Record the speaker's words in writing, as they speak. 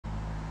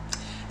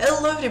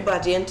Hello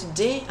everybody, and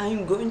today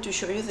I'm going to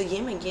show you the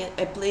game again.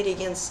 I played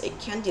against a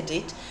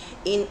candidate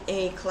in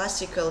a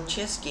classical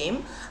chess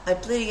game. I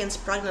played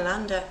against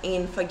Pragnananda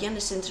in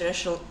Fagenes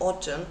International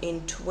Autumn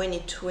in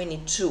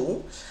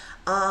 2022.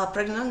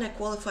 Pragnananda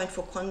qualified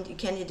for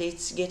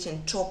candidates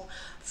getting top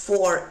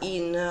 4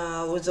 in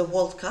with the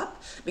World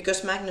Cup,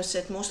 because Magnus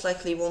said most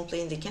likely won't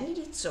play in the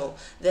candidate, so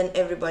then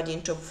everybody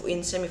in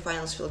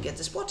semifinals will get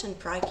the spot, and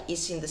Prague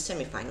is in the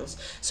semifinals.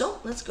 So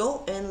let's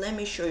go and let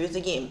me show you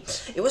the game.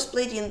 It was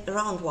played in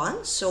round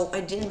 1, so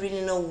I didn't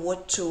really know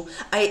what to...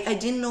 I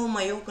didn't know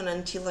my opponent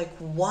until like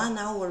 1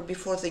 hour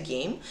before the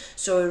game,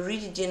 so I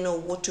really didn't know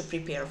what to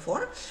prepare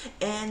for.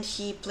 And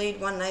he played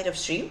one knight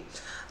f3.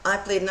 I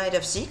played knight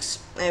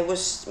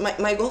f6.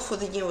 My goal for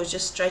the game was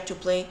just try to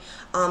play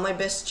my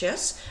best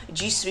chess.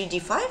 g3,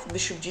 d5,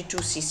 bishop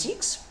g2,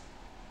 c6,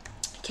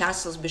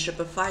 castles, bishop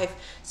f5,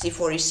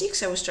 c4,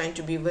 e6. I was trying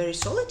to be very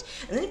solid,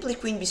 and then I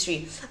played queen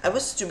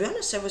b3. To be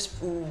honest, I was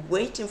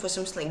waiting for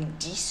something like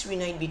d3,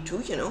 knight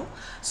b2, you know.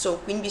 So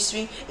queen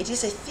b3, it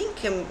is, I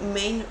think, a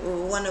main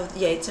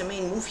it's a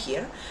main move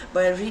here,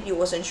 but I really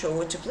wasn't sure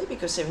what to play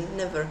because I've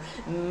never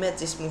met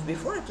this move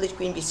before. I played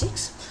queen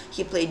b6.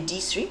 He played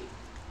d3.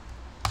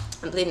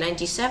 I played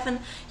 97,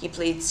 he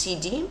played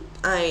cd,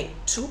 I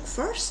took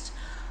first,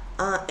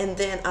 and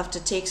then after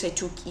takes I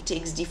took e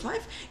takes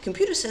d5.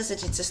 Computer says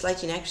that it's a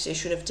slight inaccuracy, I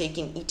should have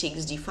taken e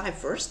takes d5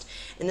 first,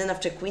 and then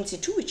after queen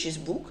c2, which is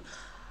book,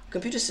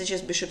 computer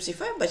suggests bishop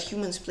c5, but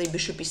humans play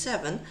bishop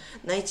e7,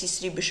 knight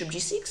c3, bishop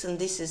g6, and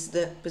this is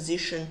the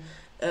position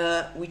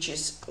which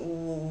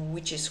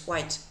is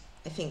quite,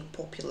 I think,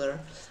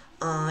 popular.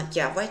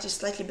 White is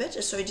slightly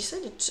better, so I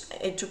decided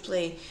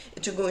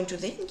to go into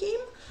the endgame.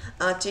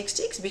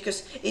 Takes,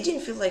 because it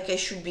didn't feel like I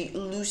should be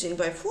losing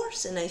by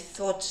force, and I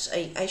thought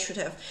I should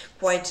have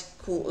quite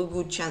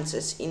good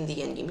chances in the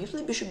endgame. He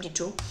played bishop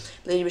d2,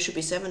 played bishop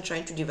e7,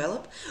 trying to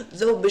develop.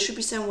 Though bishop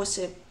e7 was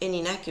an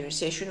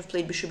inaccuracy, I should have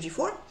played bishop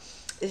d4.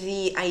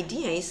 The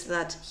idea is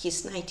that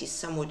his knight is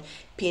somewhat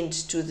pinned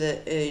to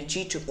the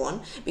g2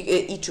 pawn,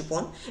 e2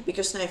 pawn,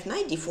 because now if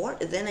knight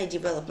d4, then I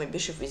develop my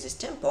bishop with his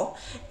tempo,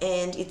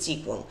 and it's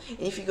equal.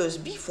 And if he goes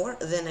b4,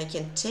 then I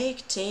can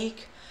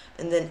take,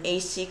 and then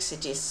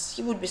a6,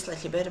 he would be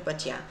slightly better,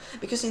 but yeah,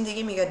 because in the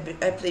game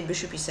I played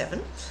bishop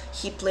e7,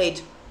 he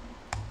played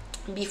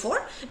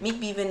b4,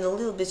 maybe even a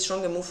little bit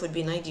stronger move would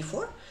be knight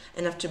d4,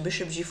 and after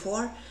bishop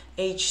g4,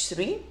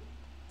 h3,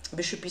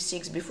 bishop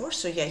e6 b4,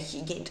 so yeah,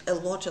 he gained a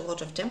lot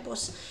of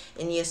tempos,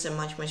 and he has a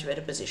much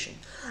better position.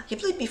 He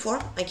played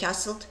b4, I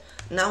castled,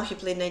 now he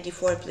played knight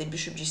d4, I played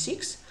bishop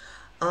g6,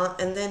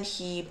 and then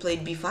he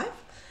played b5.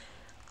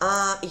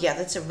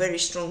 That's a very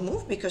strong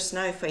move, because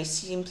now if I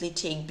simply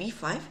take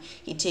b5,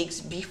 he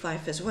takes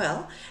b5 as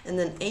well, and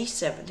then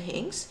a7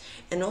 hangs,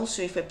 and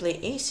also if I play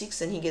a6,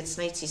 then he gets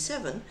knight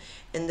c7,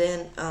 and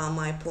then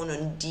my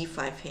opponent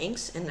d5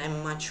 hangs, and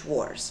I'm much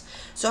worse.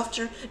 So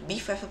after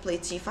b5, I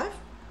played c5,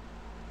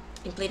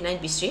 he played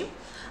knight b3.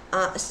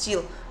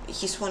 Still,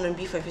 his pawn on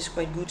b5 is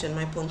quite good, and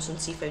my pawns on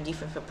c5,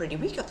 d5 are pretty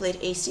weak. I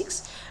played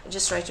a6. I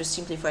just try to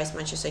simplify as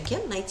much as I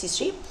can. Knight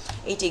c3,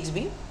 a takes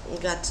b.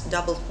 Got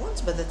doubled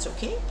pawns, but that's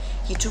okay.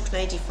 He took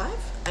knight e5.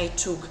 I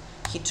took.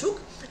 He took.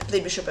 I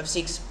played bishop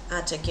f6,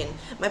 attacking.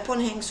 My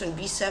pawn hangs on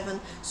b7,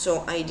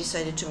 so I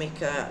decided to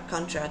make a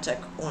counter attack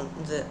on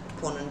the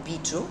pawn on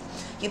b2.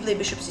 He played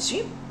bishop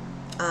c3.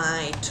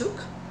 I took.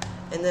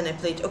 And then I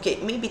played, okay,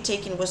 maybe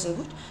taking wasn't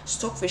good.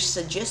 Stockfish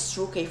suggests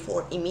rook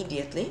a4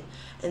 immediately,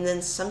 and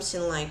then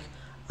something like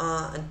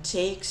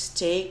takes,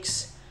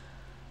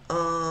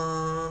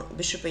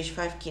 bishop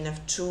h5, king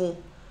f2,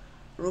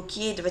 rook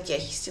e8, but yeah,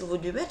 he still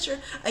would be better.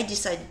 I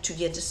decided to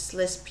get as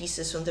less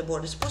pieces on the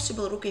board as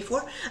possible. Rook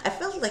a4, I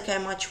felt like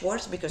I'm much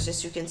worse, because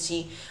as you can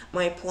see,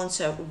 my pawns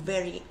are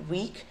very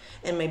weak,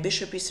 and my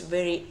bishop is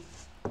very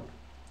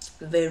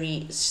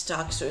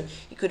stuck, so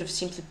he could have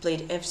simply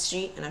played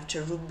f3, and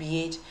after rook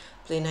b8,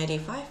 play knight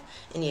a5,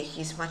 and yeah,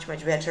 he's much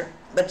better.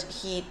 But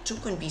he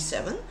took on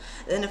b7,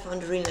 then I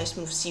found a really nice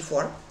move,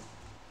 c4.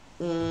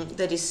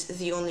 That is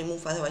the only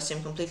move, otherwise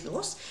I'm completely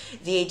lost.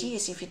 The idea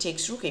is if he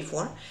takes rook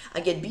a4, I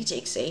get b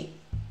takes a,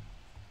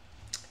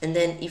 and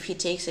then if he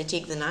takes, I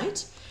take the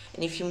knight,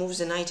 and if he moves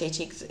the knight, I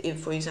take,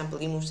 for example,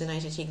 he moves the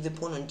knight, I take the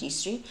pawn on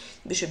d3,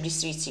 bishop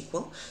d3, it's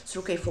equal, so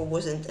rook a4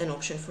 wasn't an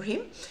option for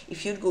him.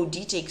 If you'd go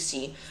d takes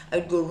c, I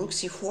would go rook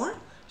c4,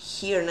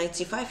 here knight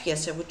c5,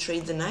 yes, I would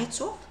trade the knights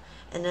off,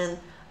 and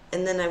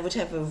then I would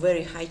have a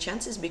very high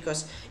chances,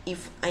 because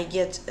if I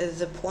get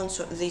the pawns,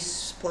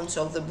 these pawns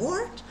off the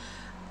board,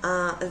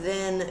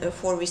 then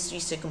 4v3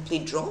 is a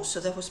complete draw,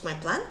 so that was my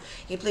plan.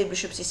 He played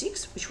bishop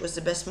c6, which was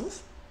the best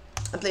move.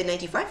 I played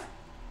knight e5,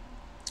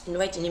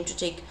 inviting him to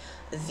take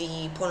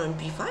the pawn on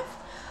b5.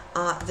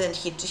 Then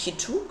he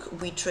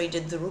took, we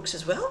traded the rooks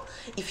as well.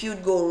 If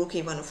you'd go rook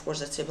a1, of course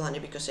that's a blunder,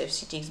 because if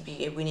c takes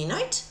b, a winning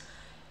knight.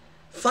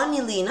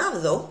 Funnily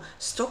enough though,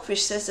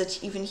 Stockfish says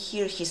that even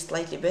here he's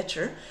slightly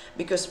better,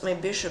 because my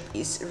bishop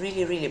is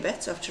really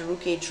bad. So after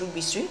rook a8, rook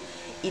b3,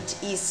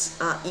 it is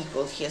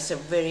equal. He has a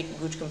very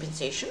good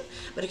compensation.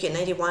 But okay,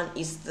 91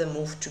 is the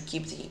move to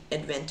keep the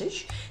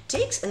advantage.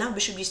 Takes, and now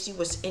bishop d3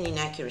 was an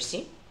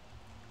inaccuracy.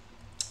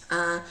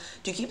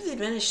 To keep the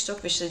advantage,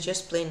 stock, we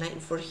suggest play knight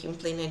for him,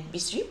 play knight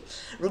b3,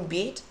 rook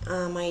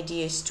b8. My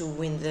idea is to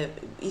win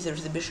either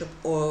the bishop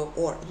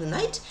or the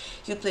knight.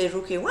 He would play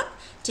rook a1,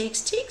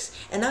 takes,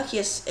 and now he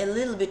has a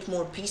little bit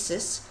more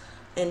pieces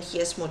and he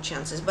has more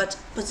chances, but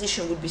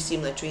position would be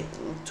similar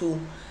to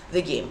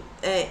the game.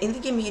 In the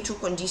game he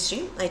took on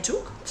d3, I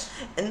took,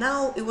 and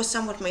now it was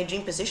somewhat my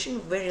dream position,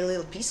 very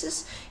little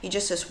pieces. He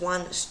just has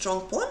one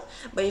strong pawn,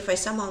 but if I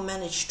somehow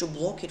manage to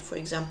block it, for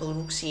example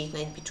rook c8,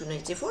 knight b2,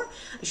 knight c4,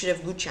 I should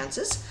have good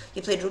chances.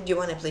 He played rook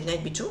d1, I played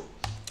knight b2,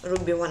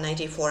 rook b1, knight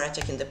a4,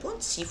 attacking the pawn,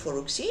 c4,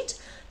 rook c8,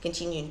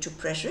 continuing to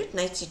pressure it,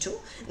 knight c2,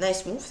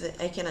 nice move.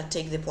 That I cannot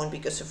take the pawn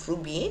because of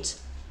rook b8,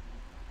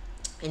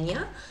 and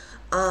yeah,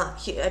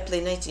 I play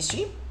knight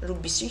c3,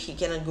 rook b3, he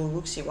cannot go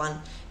rook c1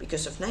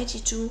 because of knight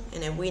e2,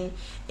 and I win.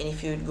 And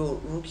if you would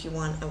go rook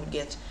e1, I would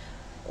get,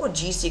 or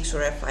g6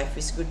 or f5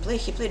 is a good play.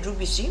 He played rook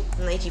b3,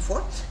 knight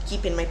e4,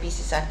 keeping my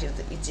pieces active,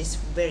 it is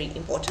very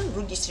important.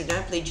 Rook d3, now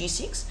I play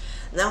g6.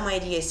 Now my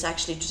idea is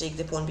actually to take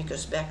the pawn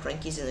because back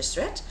rank is in a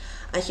threat.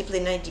 He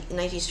played knight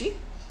e3,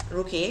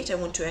 rook a8, I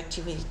want to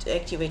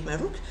activate my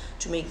rook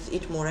to make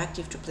it more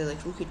active, to play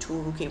like rook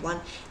e2, rook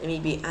a1, and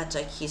maybe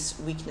attack his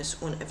weakness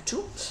on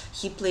f2.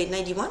 He played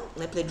knight d1,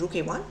 I played rook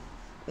a1,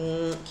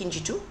 king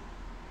g2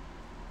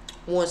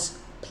 was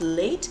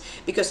played,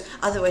 because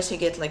otherwise I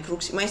get like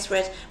rook c. My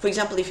threat, for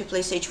example, if he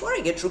plays h4,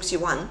 I get rook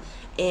c1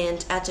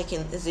 and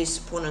attacking this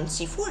pawn on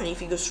c4, and if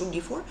he goes rook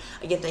d4,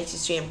 I get knight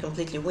c3, I'm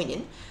completely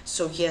winning.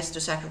 So he has to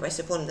sacrifice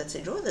a pawn, that's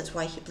a draw, that's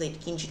why he played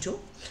king g2.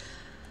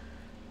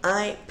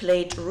 I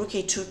played rook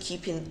a2,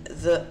 keeping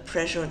the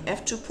pressure on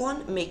f2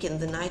 pawn, making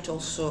the knight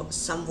also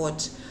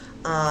somewhat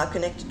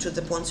connected to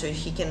the pawn, so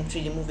he cannot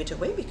really move it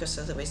away, because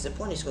otherwise the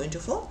pawn is going to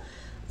fall.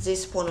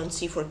 This pawn on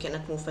c4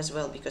 cannot move as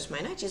well, because my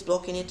knight is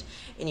blocking it,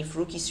 and if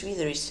rook e3,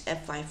 there is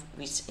f5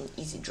 with an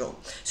easy draw.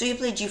 So he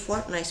played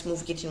g4, nice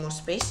move, getting more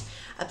space.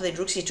 I played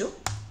rook c2,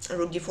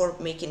 rook d4,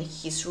 making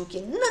his rook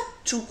in not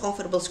too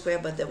comfortable square,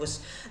 but that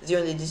was the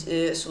only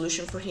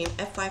solution for him.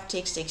 f5,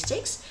 takes,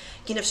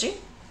 king f3.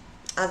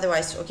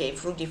 Otherwise, okay,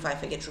 if rook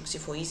d5, I get rook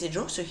c4, easy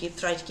draw. So he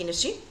tried king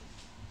f3,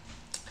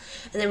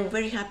 and I'm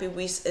very happy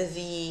with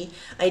the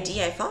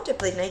idea I found. I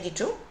played knight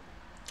d2,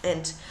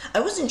 and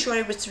I wasn't sure,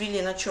 I was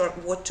really not sure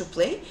what to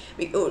play,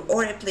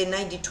 or I play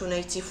knight d2,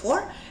 knight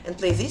c4, and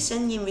play this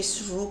endgame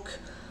with rook,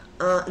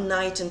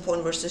 knight and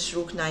pawn versus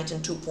rook, knight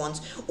and two pawns.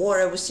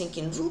 Or I was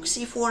thinking rook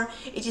c4,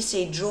 it is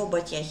a draw,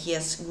 but yeah, he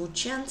has good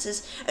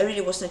chances. I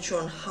really was not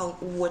sure on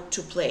what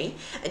to play.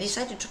 I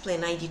decided to play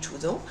knight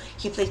d2 though.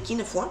 He played king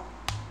f4.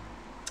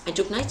 I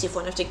took knight c4,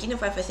 and after king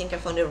f5, I think I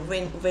found a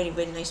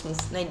very nice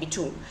move, knight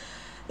b2.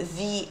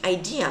 The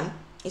idea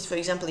is, for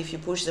example, if you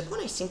push the pawn,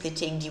 I simply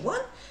take d1,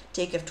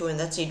 take f2, and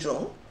that's a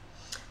draw.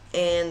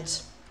 And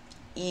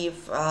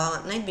if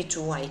knight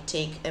b2, I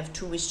take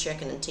f2 with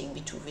check, and then take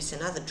b2 with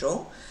another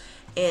draw.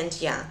 And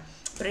yeah,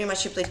 pretty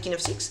much he played king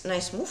f6,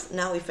 nice move.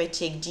 Now if I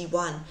take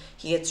d1,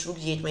 he gets rook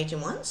d8, mate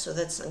in 1, so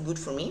that's good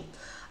for me.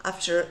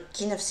 After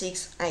king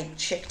f6, I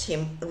checked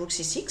him rook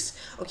c6.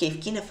 Okay, if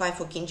king f5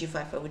 or king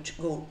g5, I would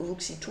go rook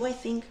c2, I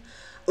think.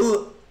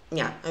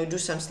 Yeah, I would do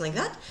something like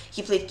that.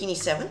 He played king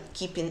e7,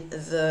 keeping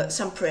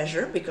some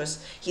pressure, because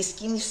his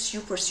king is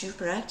super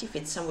active.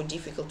 It's somewhat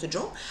difficult to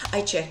draw.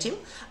 I checked him,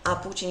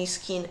 putting his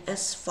king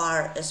as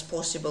far as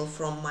possible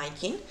from my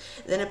king.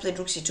 Then I played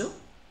rook c2.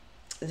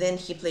 Then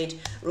he played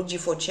rook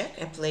g4 check,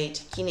 I played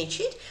king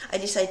h8. I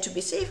decided to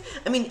be safe.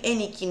 I mean,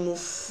 any king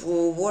move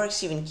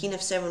works, even king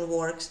f7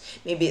 works.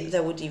 Maybe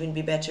that would even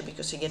be better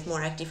because I get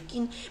more active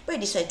king, but I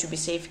decided to be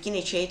safe, king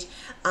h8.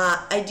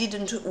 I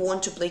didn't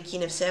want to play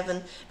king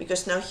f7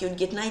 because now he would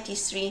get knight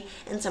e3,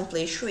 and some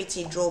players sure it's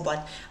a draw,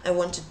 but I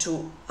wanted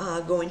to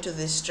go into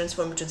this,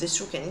 transform into this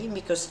rook endgame,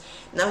 because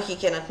now he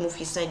cannot move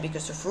his knight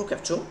because of rook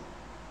f2.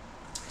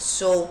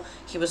 So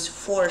he was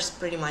forced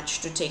pretty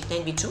much to take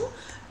knight b2.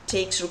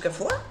 Takes rook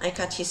f4, I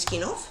cut his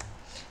king off.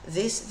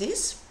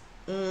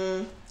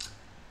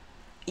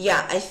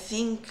 Yeah, I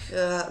think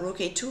rook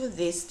a2,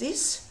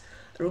 this,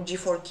 rook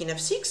g4, king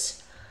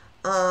f6,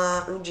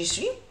 rook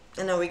g3,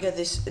 and now we get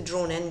this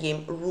drawn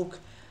endgame, rook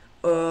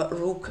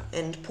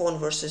and pawn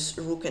versus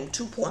rook and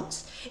two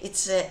pawns.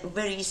 It's a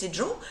very easy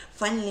draw.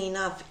 Funnily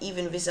enough,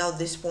 even without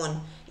this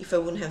pawn, if I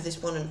wouldn't have this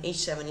pawn on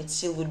h7, it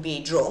still would be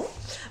a draw,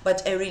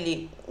 but I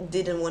really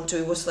didn't want to.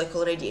 It was like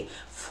already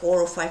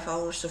 4 or 5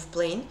 hours of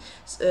playing,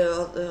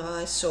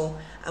 so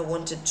I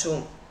wanted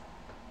to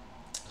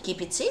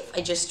keep it safe.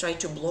 I just tried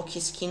to block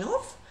his king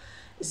off.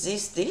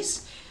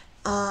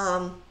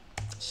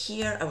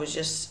 Here I was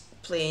just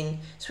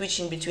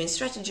switching between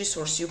strategies,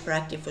 or super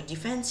active or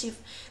defensive.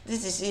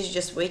 This is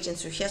just waiting,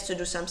 so he has to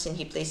do something.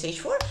 He plays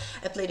h4,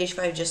 I played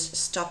h5, just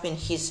stopping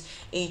his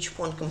h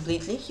pawn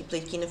completely. He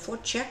played king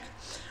f4 check,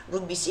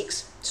 rook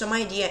b6. So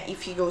my idea,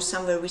 if he goes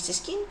somewhere with his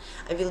king,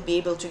 I will be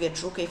able to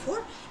get rook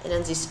a4, and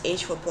then this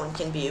h4 pawn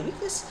can be a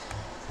weakness.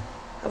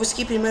 I was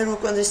keeping my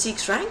rook on the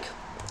 6th rank.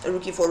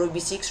 rook e4, rook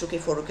b6, rook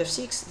a4, rook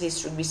f6,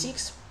 this rook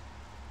b6,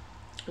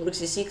 rook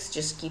c6,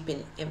 just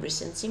keeping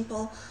everything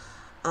simple.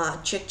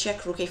 Check,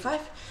 check, rook a5.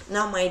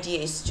 Now my idea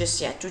is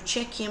just, yeah, to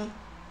check him.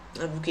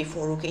 Rook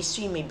a4, rook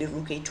a3, maybe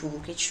rook a2,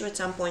 rook h2 at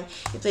some point.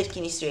 He played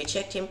king e3, I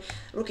checked him.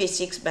 Rook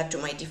a6, back to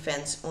my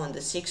defense on the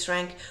 6th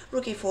rank.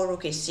 Rook a4,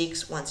 rook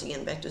a6, once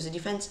again back to the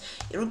defense.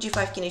 Rook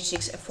g5, king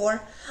h6,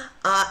 f4.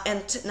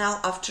 And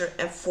now after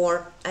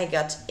f4, I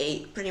got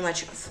a pretty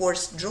much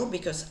forced draw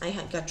because I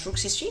had got rook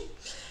c3.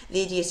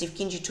 The idea is if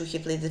king g2, he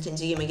played that in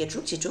the game, I get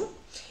rook c2.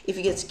 If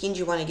he gets king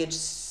g1, I get,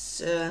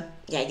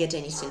 I get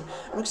anything.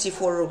 Rook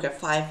c4, rook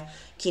f5,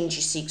 king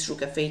g6, rook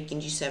f8, king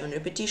g7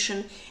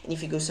 repetition, and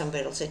if you go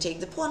somewhere else I take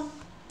the pawn,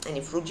 and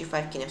if rook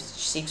g5, king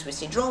f6 we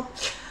see draw.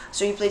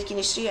 So he played king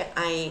h3,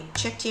 I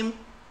checked him,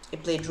 he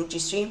played rook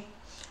g3,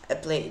 I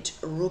played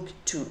rook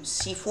to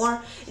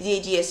c4. The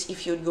idea is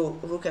if you would go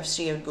rook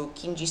f3, I would go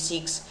king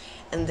g6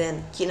 and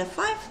then king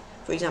f5,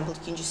 for example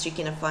king g3,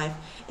 king f5,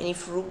 and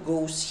if rook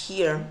goes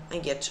here I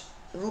get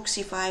rook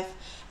c5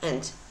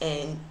 and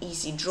an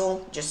easy draw,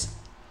 just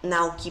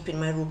now keeping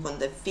my rook on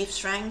the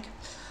 5th rank.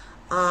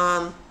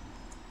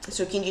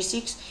 So king g6,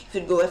 if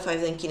you go f5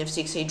 then king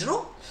f6 a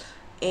draw,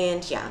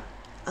 and yeah,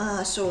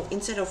 so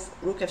instead of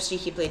rook f3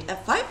 he played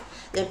f5,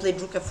 then played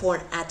rook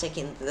f4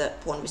 attacking the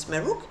pawn with my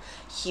rook.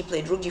 He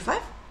played rook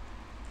g5.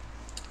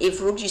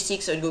 If rook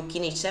g6 I would go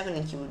king h7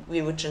 and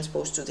we would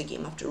transpose to the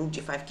game after rook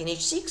g5, king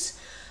h6.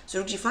 So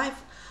rook g5,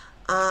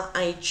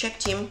 I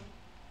checked him,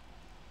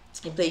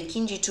 he played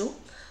king g2,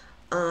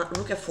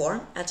 rook f4,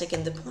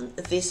 attacking the pawn,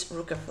 this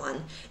rook f1.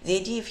 The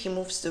idea if he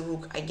moves the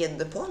rook, I get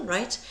the pawn,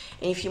 right?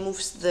 And if he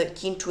moves the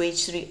king to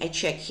h3, I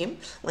check him.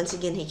 Once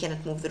again, he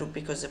cannot move the rook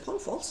because the pawn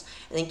falls.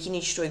 And then king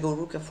h2, I go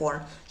rook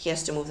f4, he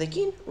has to move the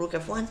king, rook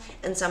f1,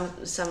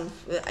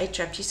 and I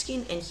trapped his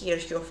king, and here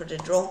he offered a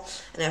draw,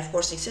 and I of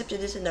course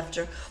accepted it, and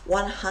after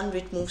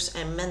 100 moves,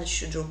 I managed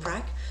to draw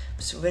Prague. I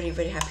was very,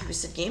 very happy with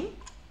the game.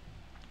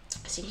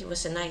 I think it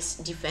was a nice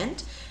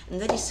defend,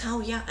 and that is how,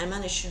 yeah, I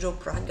managed to draw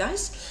Prague,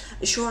 guys.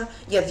 Sure,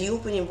 yeah, the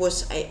opening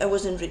was, I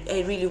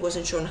really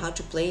wasn't sure on how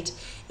to play it,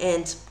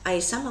 and I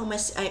somehow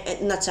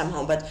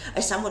I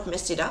somewhat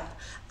messed it up,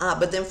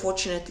 but then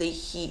fortunately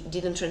he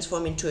didn't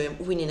transform into a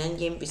winning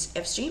endgame with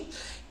f3.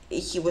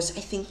 He was,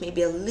 I think,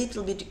 maybe a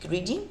little bit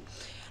greedy,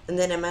 and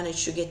then I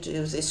managed to get to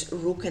this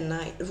rook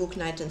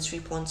knight and 3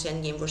 pawns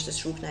endgame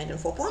versus rook knight and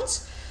 4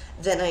 pawns.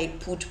 Then I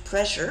put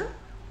pressure,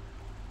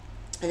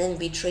 and then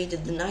we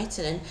traded the knights,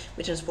 and then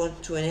we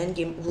transported to an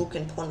endgame rook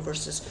and pawn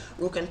versus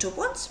rook and 2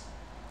 pawns.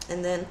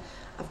 And then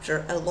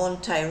after a long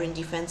tiring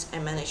defense I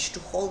managed to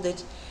hold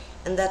it,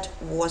 and that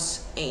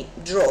was a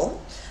draw.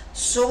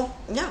 So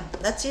yeah,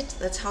 that's it.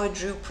 That's how I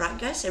drew Prague,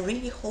 guys. I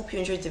really hope you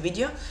enjoyed the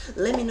video.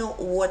 Let me know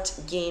what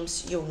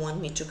games you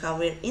want me to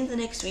cover in the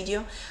next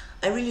video.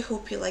 I really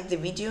hope you liked the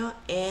video,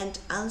 and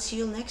I'll see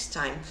you next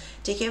time.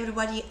 Take care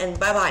everybody, and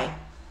bye bye.